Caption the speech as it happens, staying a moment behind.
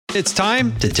It's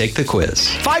time to take the quiz.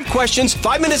 5 questions,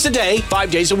 5 minutes a day,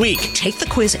 5 days a week. Take the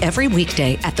quiz every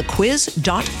weekday at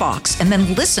thequiz.fox and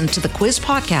then listen to the quiz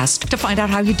podcast to find out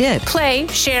how you did. Play,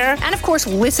 share, and of course,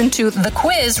 listen to the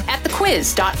quiz at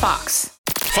thequiz.fox.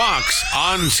 Fox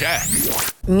on Tech.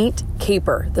 Meet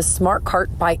Caper, the smart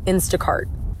cart by Instacart.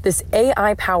 This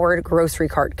AI-powered grocery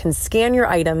cart can scan your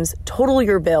items, total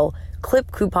your bill,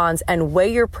 clip coupons, and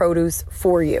weigh your produce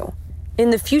for you. In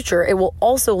the future, it will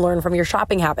also learn from your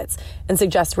shopping habits and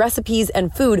suggest recipes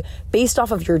and food based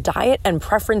off of your diet and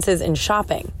preferences in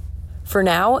shopping. For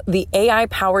now, the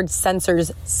AI-powered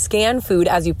sensors scan food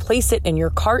as you place it in your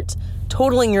cart,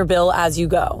 totaling your bill as you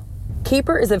go.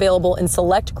 Caper is available in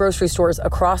select grocery stores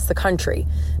across the country.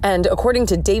 And according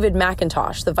to David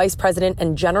McIntosh, the vice president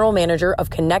and general manager of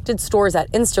connected stores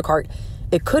at Instacart,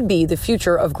 it could be the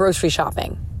future of grocery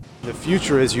shopping. The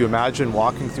future is you imagine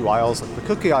walking through aisles, like the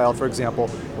cookie aisle, for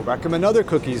example, will recommend other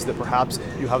cookies that perhaps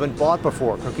you haven't bought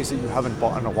before, cookies that you haven't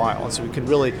bought in a while. And so we can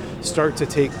really start to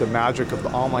take the magic of the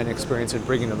online experience and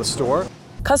bring it to the store.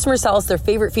 Customers tell us their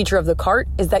favorite feature of the cart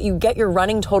is that you get your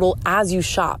running total as you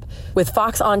shop. With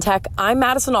Fox on Tech, I'm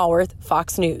Madison Allworth,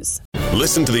 Fox News.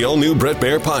 Listen to the all-new Bret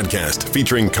Baier podcast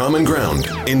featuring Common Ground,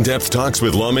 in-depth talks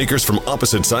with lawmakers from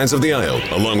opposite sides of the aisle,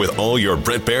 along with all your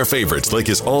Bret Baier favorites like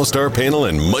his all-star panel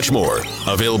and much more.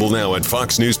 Available now at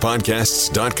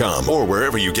foxnewspodcasts.com or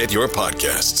wherever you get your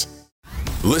podcasts.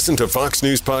 Listen to Fox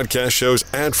News Podcast shows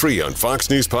ad-free on Fox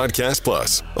News Podcast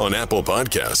Plus, on Apple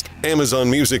Podcast,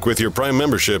 Amazon Music with your Prime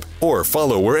membership, or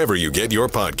follow wherever you get your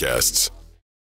podcasts.